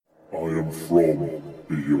I am from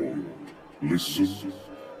beyond. Listen,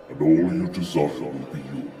 and all you desire will be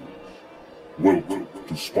yours. Welcome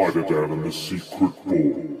to Spider-Dan and the Secret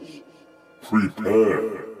Balls.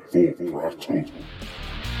 Prepare for battle.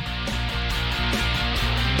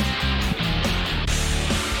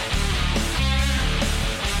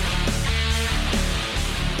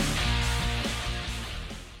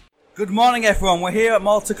 Good morning, everyone. We're here at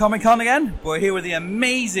Malta Comic Con again. We're here with the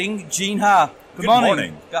amazing Gene Ha. Good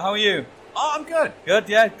morning. How are you? Oh, I'm good. Good,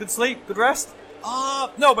 yeah. Good sleep, good rest.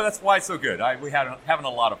 No, but that's why it's so good. We had having a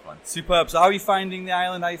lot of fun. Superb. So, how are you finding the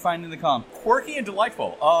island? How are you finding the con? Quirky and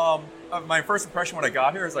delightful. My first impression when I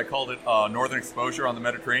got here is I called it Northern Exposure on the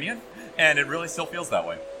Mediterranean, and it really still feels that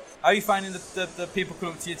way. How are you finding the people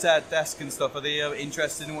coming up to your desk and stuff? Are they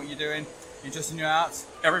interested in what you're doing? Interested in your art?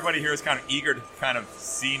 Everybody here is kind of eager to kind of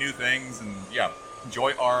see new things and,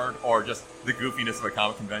 enjoy art or just the goofiness of a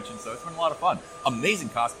comic convention. So it's been a lot of fun. Amazing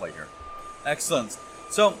cosplay here. Excellent.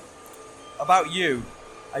 So, about you,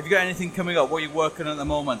 have you got anything coming up? What are you working on at the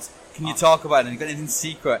moment? Can you talk about it? Have you got anything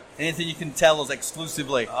secret? Anything you can tell us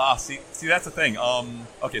exclusively? See, that's the thing.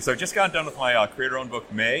 Okay, so I just got done with my creator-owned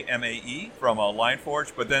book, May, M-A-E, from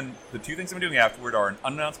Lionforge. But then the two things I'm doing afterward are an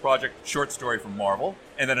unannounced project short story from Marvel,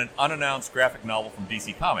 and then an unannounced graphic novel from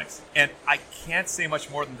DC Comics. And I can't say much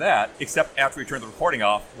more than that, except after we turn the recording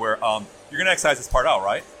off, where you're going to excise this part out,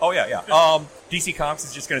 right? Oh, yeah. DC Comics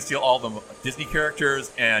is just going to steal all the Disney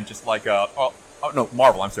characters and just like...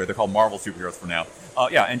 Marvel, I'm sorry. They're called Marvel superheroes for now.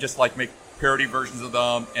 And just like make parody versions of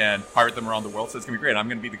them and pirate them around the world. So it's going to be great. I'm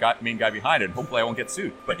going to be the main guy behind it. And hopefully I won't get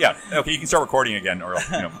sued. But yeah, okay, you can start recording again. Or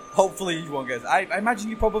Hopefully you won't get. I imagine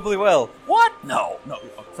you probably will. What? No.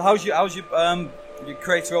 So how's your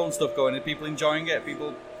creator-owned stuff going? Are people enjoying it?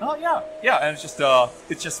 People? Oh yeah. And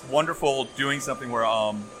it's just wonderful doing something where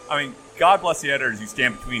God bless the editors who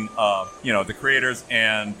stand between the creators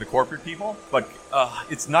and the corporate people. But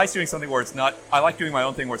it's nice doing something where it's not. I like doing my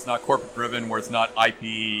own thing where it's not corporate driven, where it's not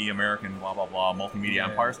IP, American, blah blah blah, multimedia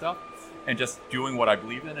empire stuff, and just doing what I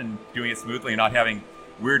believe in and doing it smoothly and not having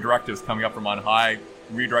weird directives coming up from on high,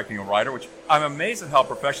 redirecting a writer. Which I'm amazed at how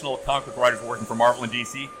professional comic book writers working for Marvel and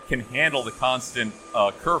DC can handle the constant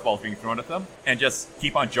curveballs being thrown at them and just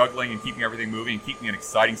keep on juggling and keeping everything moving and keeping an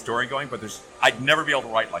exciting story going. But I'd never be able to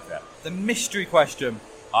write like that. The mystery question.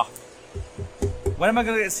 When am I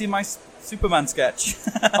going to get to see my Superman sketch?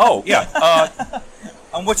 Oh, yeah.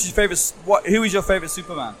 And what's your favorite? Who is your favorite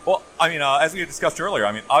Superman? Well, as we had discussed earlier,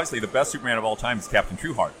 obviously the best Superman of all time is Captain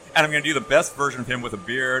Trueheart, and I'm going to do the best version of him with a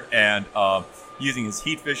beard and using his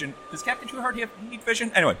heat vision. Does Captain Trueheart have heat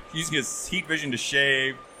vision? Anyway, using his heat vision to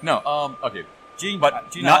shave. No, okay. Gene,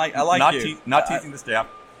 but Gene, I like you. Not teasing the staff.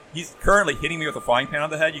 He's currently hitting me with a frying pan on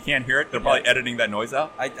the head. You can't hear it. They're probably editing that noise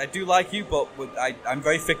out. I do like you, but I'm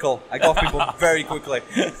very fickle. I go off people very quickly.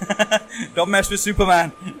 Don't mess with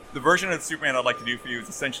Superman. The version of Superman I'd like to do for you is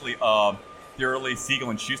essentially the early Siegel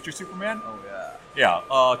and Schuster Superman. Oh, yeah.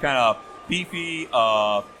 Yeah, kind of beefy,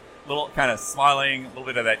 little kind of smiling, a little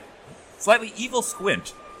bit of that slightly evil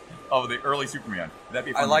squint of the early Superman. That'd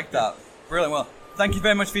be fun. I like that. Brilliant. Well, thank you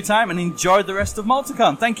very much for your time and enjoy the rest of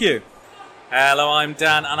MaltaCon. Thank you. Hello, I'm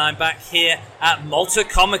Dan, and I'm back here at Malta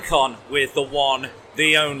Comic Con with the one,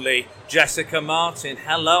 the only, Jessica Martin.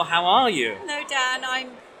 Hello, how are you? Hello, Dan.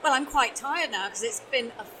 I'm quite tired now because it's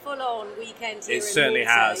been a full-on weekend here. It certainly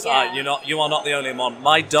has. Yeah. You are not the only one.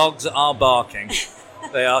 My dogs are barking.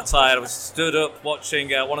 They are tired. I was stood up watching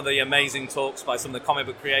one of the amazing talks by some of the comic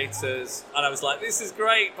book creators, and I was like, this is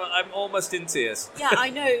great, but I'm almost in tears. Yeah, I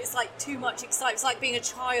know. It's like too much excitement. It's like being a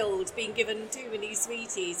child being given too many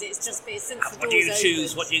sweeties. It's just been since the doors What do you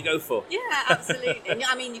choose? opened. What do you go for? Yeah, absolutely.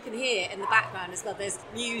 And you can hear in the background as well. There's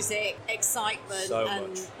music, excitement, So and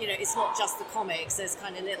much. it's not just the comics. There's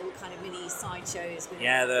kind of little mini sideshows with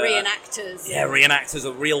Yeah, reenactors. Yeah, reenactors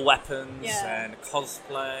of real weapons Yeah. and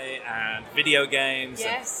cosplay and video games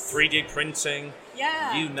Yes. and 3D printing.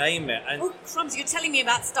 Yeah. You name it. And Oh, crumbs, you're telling me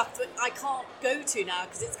about stuff that I can't go to now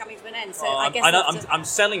because it's coming to an end. So Oh, I guess I know, I'll have to- I'm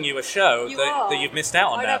selling you a show You that are. you've missed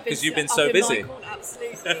out on I now know, because you've been up so in busy. my corner,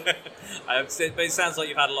 absolutely. But it sounds like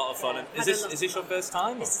you've had a lot of fun. Yeah, And had is a lot this your first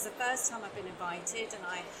time? This is the first time I've been invited, and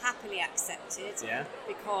I happily accepted. Yeah.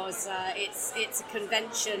 Because it's a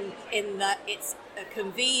convention in that it's a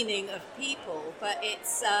convening of people, but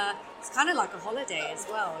it's kind of like a holiday as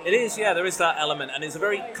well. It is, yeah. There is that element, and it's a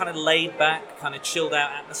very kind of laid back, kind of chilled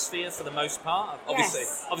out atmosphere for the most part.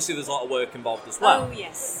 Yes. Obviously, there's a lot of work involved as well. Oh,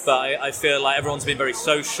 yes. But I feel like everyone's been very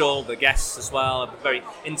social. The guests as well are very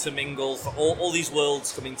intermingled for all these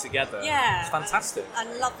worlds coming together. Yeah. It's fantastic.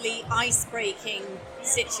 And lovely ice-breaking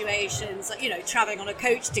situations, like, travelling on a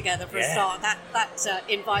coach together for a Yeah. start. That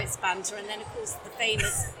invites banter, and then of course the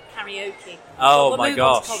famous karaoke. Oh We'll my move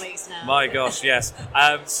on gosh! to comics now. My gosh, yes.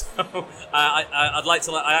 So I'd like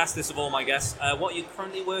to. I ask this of all my guests. What are you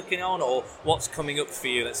currently working on, or what's coming up for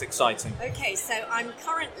you that's exciting? Okay, so I'm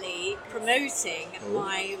currently promoting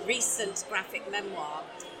my recent graphic memoir,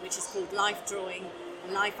 which is called Life Drawing,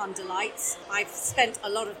 Life Under Lights. I've spent a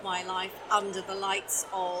lot of my life under the lights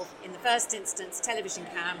of, in the first instance, television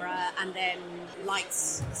camera, and then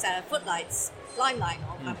lights, footlights, limelight.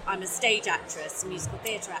 I'm a stage actress, a musical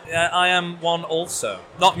theatre actress. Yeah, I am one also.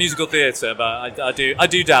 Not musical theatre, but I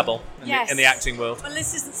do dabble in the acting world. Well,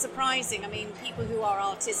 this isn't surprising. I mean, people who are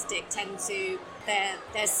artistic tend to,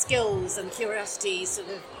 their skills and curiosity sort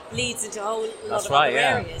of leads into a whole lot of other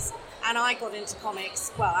areas. And I got into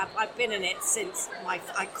comics, well, I've been in it since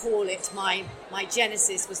I call it my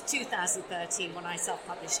genesis was 2013 when I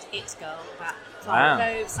self-published It Girl, about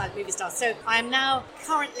Clara Cove, Silent Movie Star. So I am now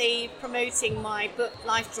currently promoting my book,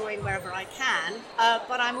 Life Drawing, wherever I can,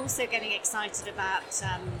 but I'm also getting excited about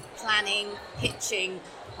planning, pitching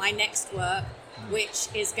my next work, which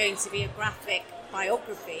is going to be a graphic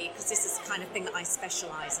biography, because this is the kind of thing that I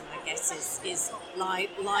specialise in, I guess, is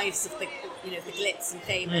lives of the glitz and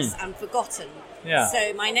famous and forgotten. Yeah.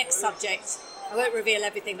 So my next subject, I won't reveal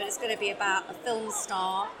everything, but it's going to be about a film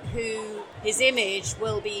star who his image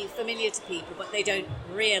will be familiar to people, but they don't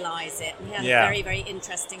realise it. And he had a very, very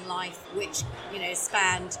interesting life, which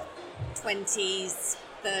spanned 20s,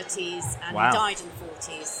 30s, and he died in the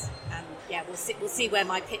 40s. And yeah, we'll see where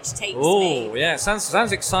my pitch takes me. Oh, yeah,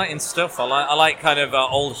 sounds exciting stuff. I like kind of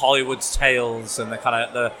old Hollywood's tales and the kind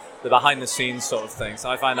of the behind the scenes sort of thing. So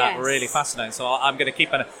I find that really fascinating. So I'm going to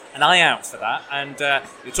keep an eye out for that. And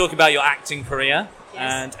you're talking about your acting career.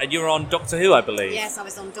 Yes. And you were on Doctor Who, I believe. Yes, I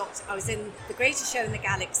was on I was in The Greatest Show in the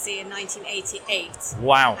Galaxy in 1988.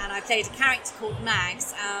 Wow. And I played a character called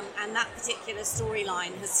Mags, and that particular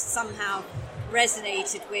storyline has somehow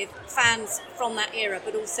resonated with fans from that era,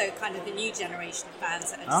 but also kind of the new generation of fans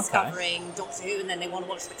that are discovering Doctor Who, and then they want to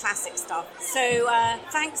watch the classic stuff. So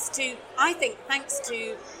thanks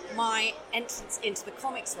to my entrance into the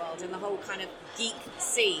comics world and the whole kind of geek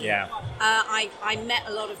scene, I met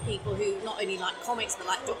a lot of people who not only like comics but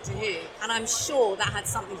like Doctor Who, and I'm sure that had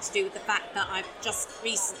something to do with the fact that I've just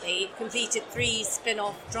recently completed 3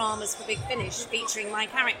 spin-off dramas for Big Finish featuring my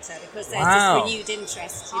character, because there's this renewed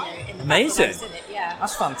interest, in the fact that I was in it. Yeah,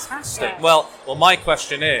 that's fantastic. Yeah. Well, my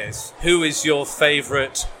question is, who is your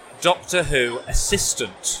favourite Doctor Who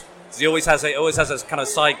assistant? He always has a kind of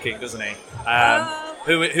sidekick, doesn't he?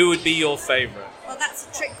 Who would be your favourite? Well, that's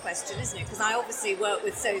a trick question, isn't it? Because I obviously work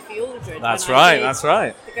with Sophie Aldred. That's right.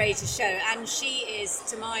 The Greatest Show, and she is,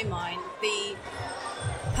 to my mind, the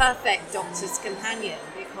perfect Doctor's companion,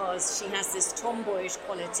 because she has this tomboyish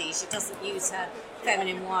quality. She doesn't use her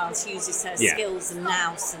feminine wiles; she uses her skills and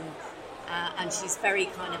nous, and she's very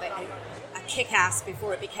kind of a kick-ass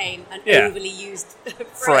before it became an overly used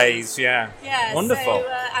phrase. Yeah, wonderful.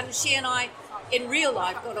 So, and she and I, in real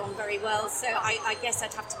life, got on very well, so I guess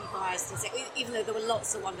I'd have to be biased and say, even though there were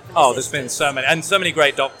lots of wonderful there's been so many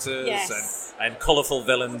great Doctors and colourful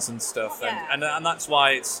villains and stuff, and that's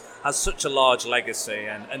why it has such a large legacy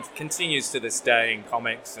and continues to this day in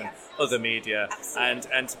comics and other media.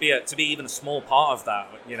 Absolutely. And to be even a small part of that,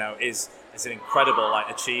 is an incredible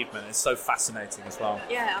achievement. It's so fascinating as well.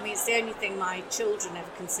 Yeah, I mean, it's the only thing my children ever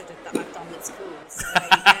considered that I've done that's cool. So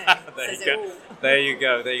there you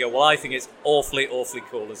go. There you go. Well, I think it's awfully, awfully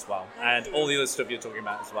cool as well. Thank you. All the other stuff you're talking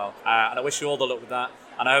about as well. And I wish you all the luck with that.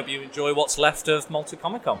 And I hope you enjoy what's left of Malta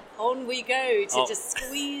Comic Con. On we go to just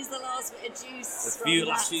squeeze the last bit of juice. The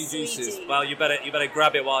last few juices. Well, you better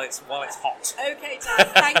grab it while it's hot. Okay, Dan.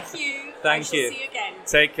 Thank you. Thank you. See you again.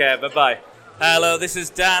 Take care. Bye-bye. Hello, this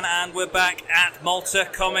is Dan, and we're back at Malta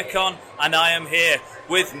Comic Con, and I am here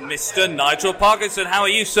with Mr. Nigel Parkinson. How are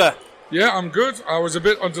you, sir? Yeah, I'm good. I was a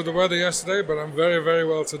bit under the weather yesterday, but I'm very, very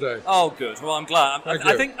well today. Oh, good. Well, I'm glad. Thank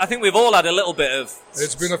I you. think we've all had a little bit of.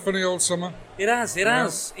 It's been a funny old summer. It has.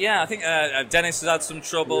 Yeah, I think Dennis has had some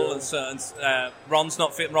trouble, and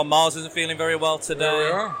Ron Mars isn't feeling very well today. There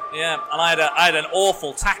we are. Yeah, and I had an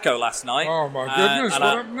awful taco last night. Oh my goodness! What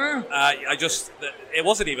happened there? It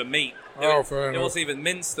wasn't even meat. Fair enough. It wasn't even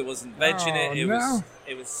minced. There wasn't veg in it.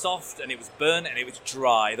 It was soft, and it was burnt, and it was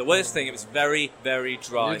dry. The worst thing, it was very, very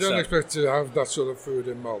dry. You don't expect to have that sort of food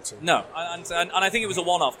in Malta. No, and I think it was a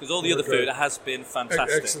one-off, because all the other food has been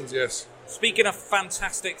fantastic. Excellent, yes. Speaking of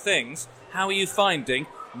fantastic things, how are you finding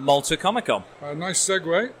Malta Comic Con? Nice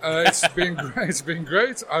segue. It's been great. It's been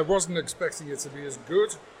great. I wasn't expecting it to be as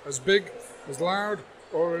good, as big, as loud,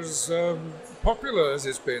 or as popular as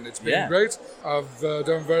it's been. It's been great. I've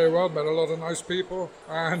done very well, met a lot of nice people,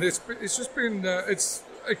 and it's just been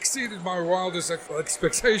exceeded my wildest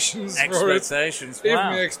expectations. Expectations, For it. wow.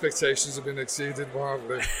 Even the expectations have been exceeded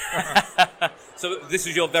wildly. So this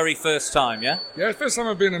was your very first time, yeah? Yeah, first time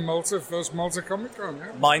I've been in Malta, first Malta Comic Con,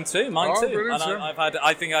 yeah. Mine too. Brilliant, And yeah.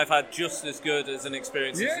 I think I've had just as good as an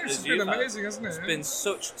experience Yeah, as it's you've been had. amazing, hasn't it? It's Yeah. been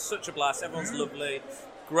such a blast. Everyone's lovely.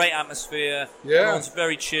 Great atmosphere. Yeah. Everyone's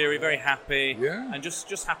very cheery, very happy. Yeah. And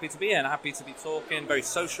just happy to be here and happy to be talking, very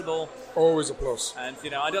sociable. Always a plus. And,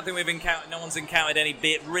 I don't think no one's encountered any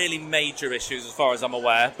really major issues as far as I'm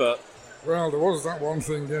aware, but... Well, there was that one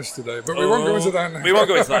thing yesterday, but we won't go into that now. We won't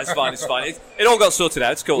go into that, it's fine. It all got sorted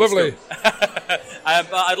out, it's cool. Lovely. It's cool.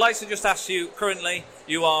 But I'd like to just ask you, currently,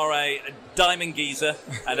 you are a diamond geezer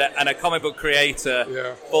and a comic book creator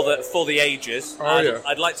Yeah. for the ages. Oh, yeah.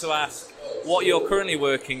 I'd like to ask what you're currently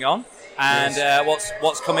working on and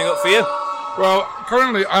what's coming up for you. Well,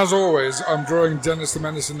 currently, as always, I'm drawing Dennis the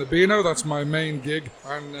Menace in the Beano. That's my main gig,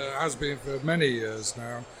 and has been for many years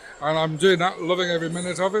now. And I'm doing that, loving every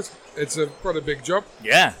minute of it. It's quite a big job.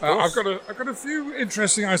 Yeah, I've got a few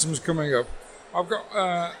interesting items coming up. I've got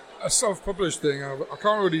a self-published thing I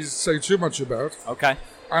can't really say too much about. Okay.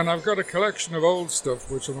 And I've got a collection of old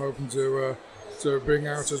stuff which I'm hoping to bring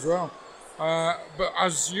out as well. But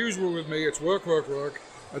as usual with me, it's work,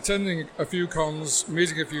 attending a few cons,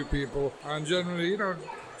 meeting a few people, and generally,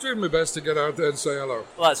 doing my best to get out there and say hello.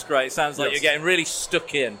 Well, that's great. It sounds like Yes. you're getting really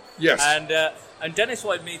stuck in. Yes. And Dennis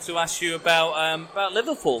wanted me to ask you about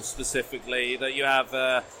Liverpool specifically. That you have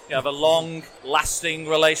a long-lasting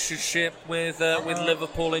relationship with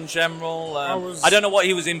Liverpool in general. I don't know what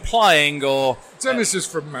he was implying, or Dennis is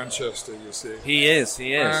from Manchester, you see. He is.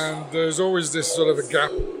 And there's always this sort of a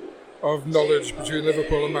gap of knowledge between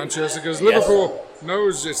Liverpool and Manchester, because Liverpool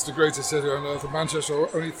knows it's the greatest city on earth, and Manchester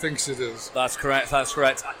only thinks it is. That's correct.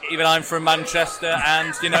 Even I'm from Manchester,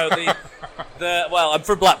 and well, I'm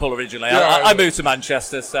from Blackpool originally. Yeah, I moved to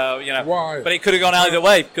Manchester, so Why? But it could have gone either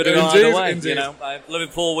way. Indeed.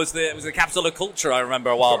 Liverpool was the capital of culture. I remember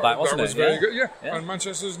a while back, wasn't that was it? very good. Yeah. And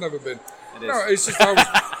Manchester's never been. It's just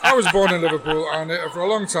I was born in Liverpool, and for a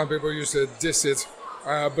long time people used to diss it.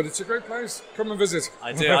 But it's a great place. Come and visit.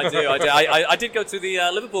 I do. I did go to the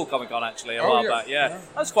Liverpool Comic Con actually a while back. Yeah,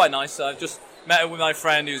 that was quite nice. I just met with my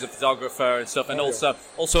friend who's a photographer and stuff, and also a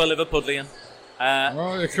Liverpudlian.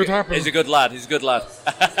 Well, it could happen. He's a good lad.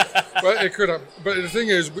 Well, it could happen. But the thing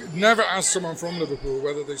is, we never ask someone from Liverpool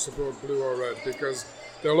whether they support blue or red, because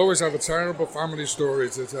they'll always have a terrible family story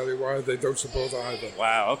to tell you why they don't support either.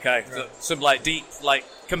 Wow. Okay. Yeah. So, some deep,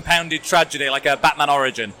 compounded tragedy, like a Batman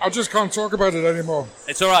origin. I just can't talk about it anymore.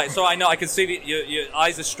 It's all right. So I know I can see that your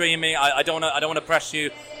eyes are streaming. I don't want to press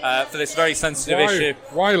you for this very sensitive issue.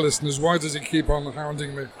 Why, listeners? Why does he keep on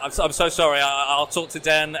hounding me? I'm so sorry. I'll talk to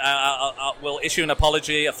Den. We'll issue an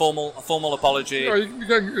apology, a formal apology.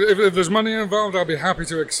 If there's money involved, I'll be happy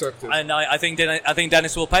to accept it. And I think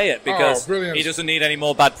Dennis will pay it, because he doesn't need any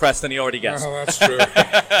more bad press than he already gets. Oh, that's true.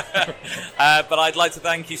 But I'd like to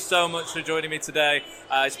thank you so much for joining me today.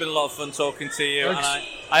 It's been a lot of fun talking to you, Thanks. and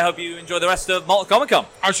I hope you enjoy the rest of Malta Comic Con.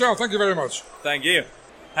 I shall. Thank you very much. Thank you.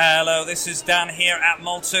 Hello, this is Dan here at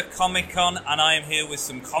Malta Comic Con, and I am here with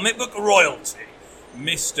some comic book royalty,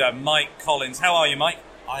 Mr. Mike Collins. How are you, Mike?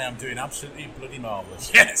 I am doing absolutely bloody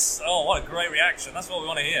marvellous. Yes! Oh, what a great reaction. That's what we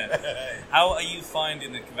want to hear. How are you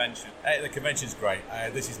finding the convention? The convention's great.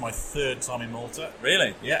 This is my third time in Malta.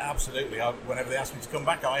 Really? Yeah, absolutely. Whenever they ask me to come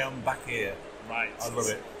back, I am back here. Right. I love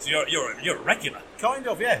it. So you're a regular? Kind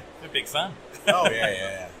of, yeah. You're a big fan. Oh,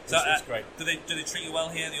 yeah. It's great. Do they treat you well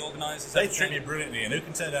here, the organisers? They treat me brilliantly, and who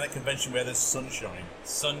can turn down a convention where there's sunshine?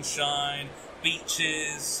 Sunshine,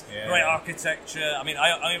 beaches, great architecture. I mean,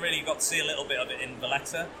 I only really got to see a little bit of it in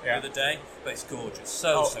Valletta the other day, but it's gorgeous.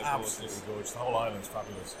 So gorgeous. Absolutely gorgeous. The whole island's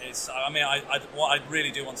fabulous. What I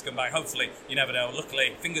really do want to come back. Hopefully, you never know.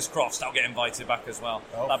 Luckily, fingers crossed, I'll get invited back as well.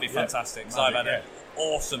 That'd be fantastic. So I've had an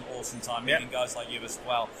awesome time meeting guys like you as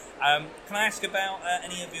well. Can I ask about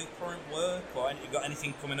any of your current work, or you got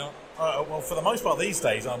anything coming up? Well, for the most part these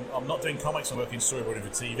days, I'm not doing comics. I'm working storyboarding for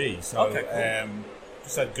TV. So, cool.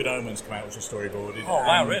 Just had Good Omens come out, which is storyboarded. Oh,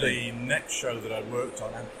 wow, really? The next show that I worked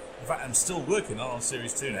on, and in fact I'm still working on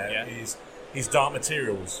Series 2 now, is Dark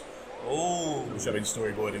Materials. Oh, which I've been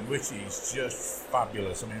storyboarding, which is just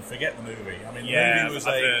fabulous. I mean, forget the movie. I mean, the movie was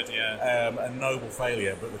a noble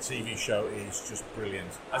failure, but the TV show is just brilliant.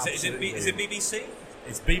 Is it BBC?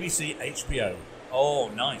 It's BBC HBO. Oh,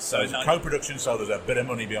 nice. So it's a co-production, so there's a bit of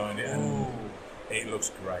money behind it. And It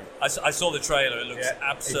looks great. I saw the trailer. It looks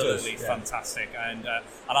absolutely fantastic, and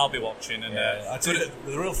I'll be watching. And I tell you,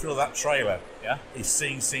 the real thrill of that trailer is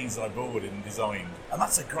seeing scenes that I boarded and designed, and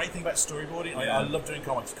that's a great thing about storyboarding. I love doing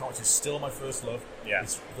comics. Comics is still my first love. Yeah,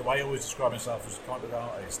 it's the way I always describe myself as a comic book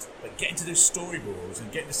artist. But getting to do storyboards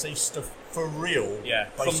and getting to see stuff for real,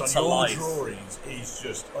 based on your drawings, is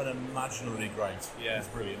just unimaginably great. Yeah, it's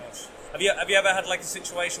brilliant. Have you ever had like a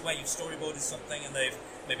situation where you've storyboarded something and they've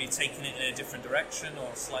maybe taken it in a different direction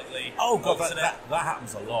or slightly? Oh god, that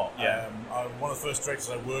happens a lot. Yeah. One of the first directors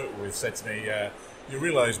I worked with said to me, "You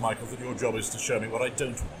realise, Michael, that your job is to show me what I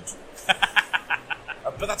don't want."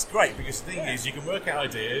 But that's great, because the thing is, you can work out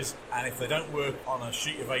ideas, and if they don't work on a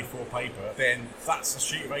sheet of A4 paper, then that's a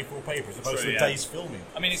sheet of A4 paper as opposed to a day's filming.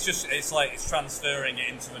 I mean, it's like it's transferring it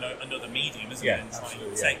into another medium, isn't it? And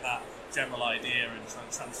absolutely. Take that general idea and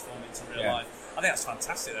transform it to real life. I think that's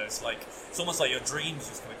fantastic though. It's almost like your dreams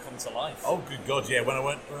just going to come to life. Oh good god, yeah. When I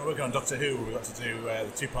was working on Doctor Who, we got to do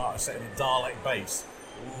the two-parter set in the Dalek base.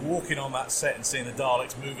 Walking on that set and seeing the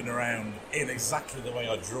Daleks moving around in exactly the way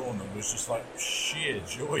I'd drawn them was just like sheer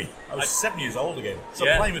joy. I was 7 years old again, so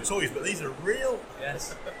I'm playing with toys, but these are real.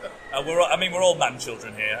 Yes. We're all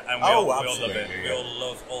man-children here, and we all love it. We all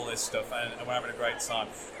love all this stuff, and we're having a great time.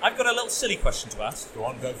 I've got a little silly question to ask. Go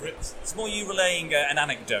on, go for it. It's more you relaying an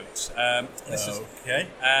anecdote.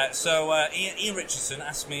 So Ian Richardson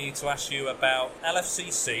asked me to ask you about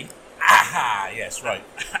LFCC. Aha! Yes, right.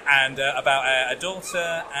 And about a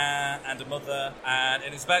daughter and a mother, and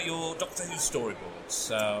it's about your Doctor Who storyboards.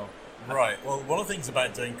 So, right. Well, one of the things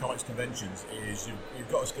about doing comics conventions is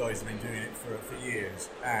you've got us guys that have been doing it for years,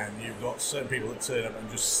 and you've got certain people that turn up and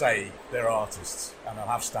just say they're artists, and they'll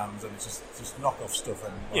have stands, and it's just knock off stuff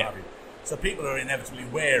and what have you. So people are inevitably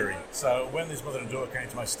wary. So when this mother and daughter came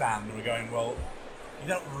to my stand, and we're going, well, you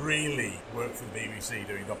don't really work for the BBC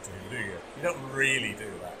doing Doctor Who, do you? You don't really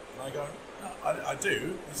do that. And I go, no, I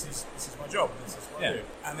do. This is my job. This is what I do.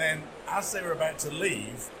 And then, as they were about to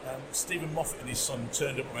leave, Stephen Moffat and his son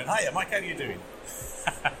turned up and went, "Hiya, Mike, how are you doing?"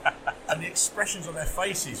 And the expressions on their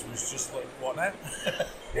faces was just like, "What now?"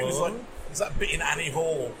 It was like, it's that bit in Annie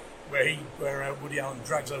Hall where Woody Allen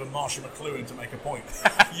drags over Marcia McLuhan to make a point.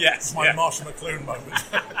 Yes, my Marcia McLuhan moment.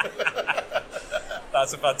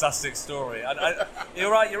 That's a fantastic story.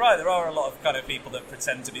 You're right. There are a lot of kind of people that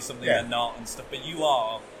pretend to be something they're not and stuff, but you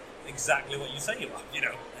are exactly what you say you are,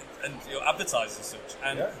 and you're advertised as such,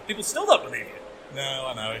 and people still don't believe you. No,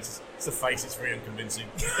 I know. It's a face. It's very unconvincing.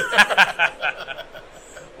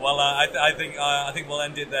 Well, I think we'll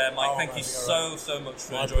end it there, Mike. Thank you so much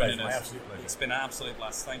for joining us. My absolute pleasure. It's been an absolute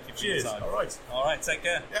blast. Thank you for your time. All right. Take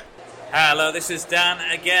care. Yeah. Hello, this is Dan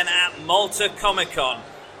again at Malta Comic Con,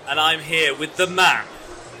 and I'm here with the man,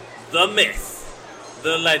 the myth,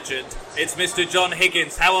 the legend. It's Mr. John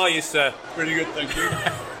Higgins. How are you, sir? Pretty good, thank you.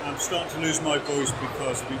 I'm starting to lose my voice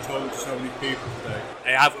because I've been talking to so many people today.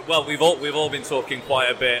 Well, we've all been talking quite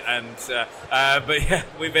a bit, and but yeah,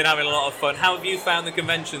 we've been having a lot of fun. How have you found the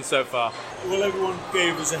convention so far? Well, everyone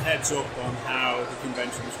gave us a heads up on how the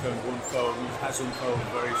convention was going to unfold, and it has unfolded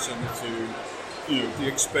very similar to the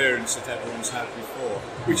experience that everyone's had before,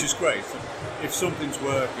 which is great. If something's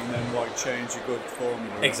working, then why change a good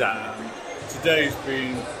formula? Exactly. Today's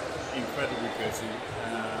been incredibly busy.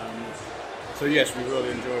 So yes, we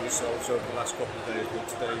really enjoyed ourselves over the last couple of days, but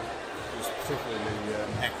today was particularly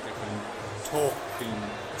hectic and talking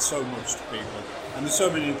so much to people. And there's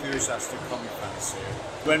so many enthusiastic comic fans here.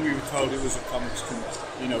 When we were told it was a comics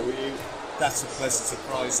that's a pleasant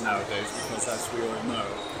surprise nowadays, because as we all know,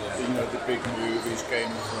 the big movies,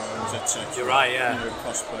 Game of Thrones, etc. You're right,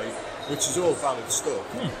 cosplay, which is all valid stuff,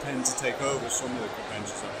 tend to take over some of the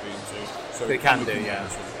conventions I've been to. So they can do,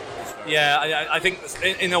 Yeah, I think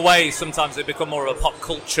in a way sometimes they become more of a pop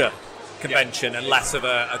culture convention and less of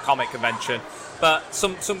a comic convention. But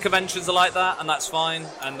some conventions are like that, and that's fine.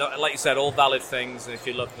 And like you said, all valid things if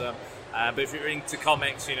you love them. But if you're into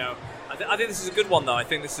comics, I think this is a good one though. I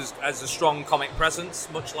think this has a strong comic presence,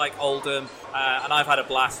 much like Oldham. And I've had a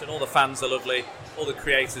blast, and all the fans are lovely. All the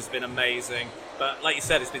creators have been amazing. But like you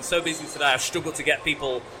said, it's been so busy today, I've struggled to get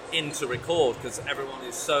people in to record because everyone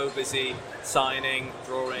is so busy signing,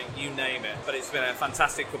 drawing, you name it. But it's been a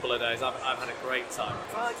fantastic couple of days. I've had a great time.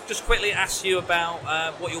 Can I just quickly ask you about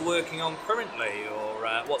what you're working on currently, or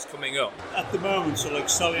what's coming up? At the moment,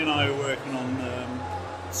 Sally and I are working on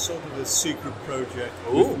sort of a secret project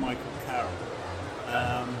with Michael Carroll.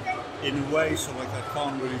 In a way, I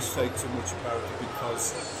can't really say too much about it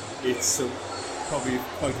because it's probably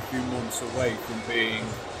quite a few months away from being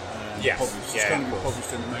published. It's going to be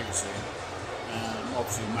published in the magazine.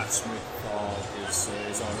 Obviously, Matt Smith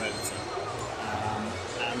is our editor.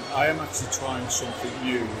 and I am actually trying something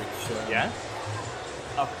new, which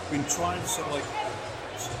I've been trying to like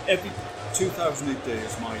every 2000 AD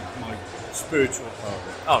is my spiritual home.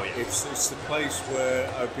 Oh yeah. It's the place where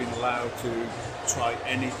I've been allowed to try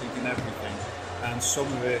anything and everything. And some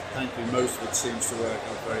of it, thankfully, most of it seems to work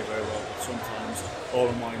out very, very well. But sometimes all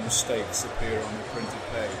of my mistakes appear on the printed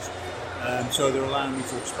page. So they're allowing me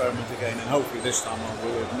to experiment again, and hopefully this time I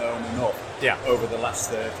will have known enough over the last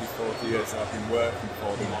 30, 40 years that I've been working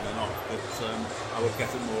for them on and off that I will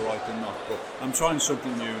get it more right than not. But I'm trying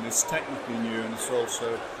something new, and it's technically new, and it's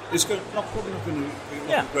also probably not going to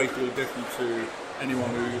be a great deal different to anyone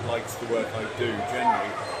who likes the work I do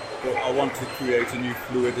generally. But I want to create a new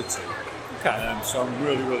fluidity. Okay. So I'm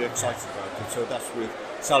really, really excited about it. So that's with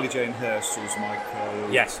Sally Jane Hurst, who's my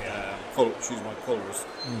she's my colourist,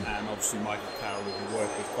 and obviously Michael Carroll, who we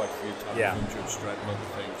work with quite a few times, and Judge Dredd and other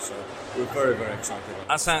things. So we're very, very excited about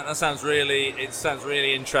it. That sounds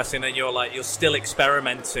really interesting that you're still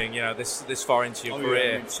experimenting. This far into your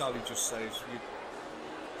career. I mean, Sally just says,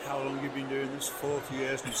 "How long have you been doing this? 40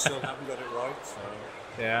 years, and you still haven't got it right."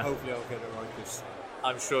 So hopefully I'll get it right this time.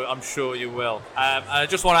 I'm sure you will. I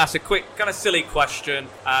just want to ask a quick, kind of silly question.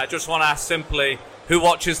 Just want to ask simply, who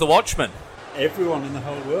watches The Watchmen? Everyone in the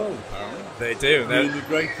whole world, apparently. They do. I mean, the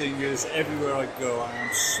great thing is, everywhere I go, I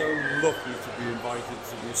am so lucky to be invited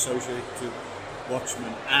to be associated to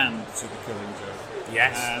Watchmen and to The Killing Joke.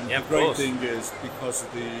 Yes. And the great thing is, because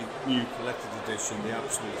of the new collected edition, the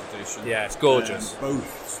Absolute edition. Yeah, it's gorgeous.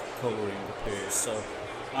 Both colouring appears. So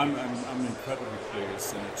I'm incredibly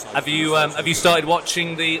pleased and excited. Have you started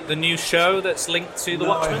watching the new show that's linked to The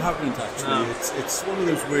Watchmen? No, I haven't actually. No. It's one of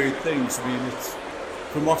those weird things. I mean, it's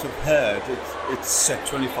from what I've heard, it's set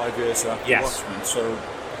 25 years after Watchmen. So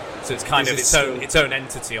it's kind of its own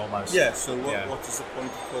entity almost. Yeah. So what is the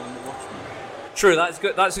point of calling it Watchmen? True, that's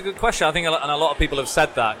good. That's a good question. I think, and a lot of people have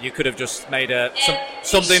said that you could have just made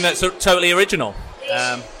something that's totally original.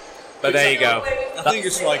 But there you go. I think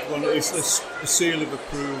it's like it's a seal of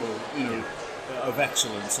approval, of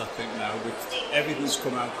excellence. I think now with everything's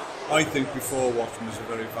come out. I think before Watchmen was a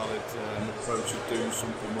very valid approach of doing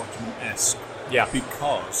something Watchmen-esque. Yeah.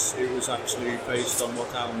 Because it was actually based on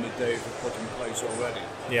what Alan McDade had put in place already.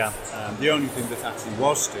 Yeah. The only thing that actually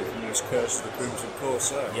was different was Curse of the Crimson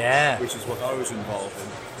Corsair. Yeah. Which is what I was involved in.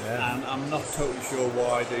 Yeah. And I'm not totally sure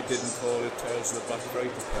why they didn't call it Tales of the Black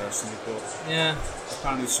Freighter personally, but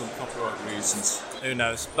apparently some copyright reasons. Who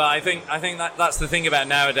knows? But I think that's the thing about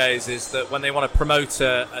nowadays is that when they want to promote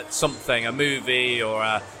something, a movie or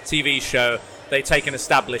a TV show, they take an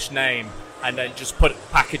established name and then just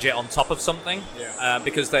package it on top of something,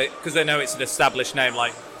 because they know it's an established name,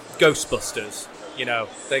 like Ghostbusters.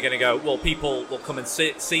 They're going to go, well, people will come and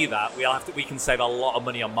see that. We can save a lot of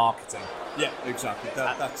money on marketing. Yeah, exactly.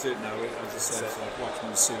 That's it now. As I said, it's like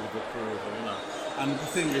Watchmen seal of approval, And the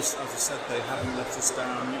thing is, as I said, they haven't let us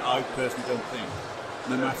down. I personally don't think,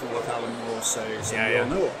 no matter what Alan Moore says, and we all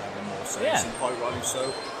know what Alan Moore says, and quite rightly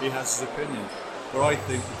so, he has his opinion. But I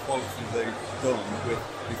think the quality they've done with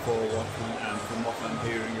before Watchmen, and from what I'm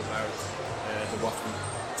hearing about the Watchmen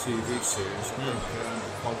TV series, I think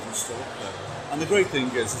the quality's still up there. And the great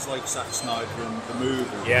thing is, it's like Zack Snyder and the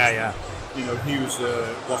movie. Yeah. He was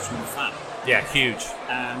a Watchmen fan. Yeah, huge.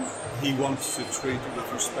 And he wants to treat it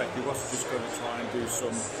with respect. He wasn't just going to try and do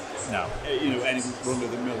some, any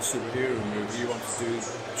run-of-the-mill superhero movie. He wants to do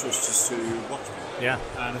justice to Watchmen. Yeah.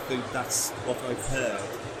 And I think that's what I've heard.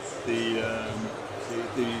 The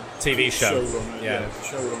TV show. Showrunner, the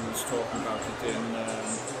showrunner's talking about it in,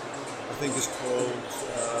 I think it's called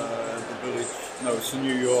The Village. No, it's in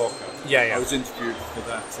New York. Yeah. I was interviewed for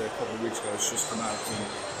that a couple of weeks ago. It's just come out, and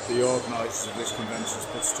the organisers of this convention has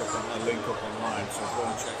put stuff on a link up online, so go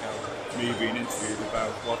and check out me being interviewed about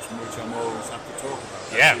Watchmen, which I'm always happy to talk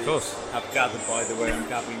about. Yeah, of course. I've gathered, by the way, I'm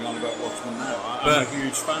gabbling on about Watchmen now. I'm a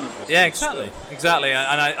huge fan of Watchmen. Yeah, exactly.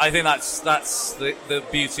 And I think that's the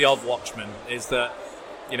beauty of Watchmen is that,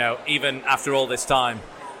 even after all this time,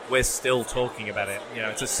 we're still talking about it.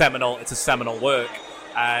 It's a seminal work,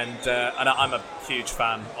 and I'm a huge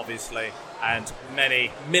fan, obviously. And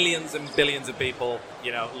many millions and billions of people,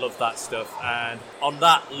 love that stuff. And on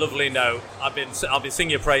that lovely note, I've been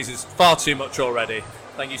singing your praises far too much already.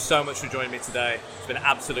 Thank you so much for joining me today. It's been an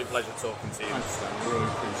absolute pleasure talking to you. Thanks, Dan. I really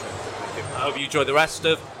appreciate it. Thank you. I hope you enjoy the rest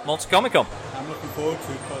of Malta Comic Con. I'm looking forward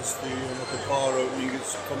to it because the bar opening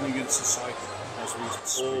is coming into sight as we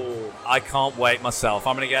speak. Oh, I can't wait myself.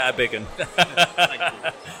 I'm going to get a big one. Thank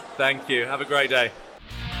you. Thank you. Have a great day.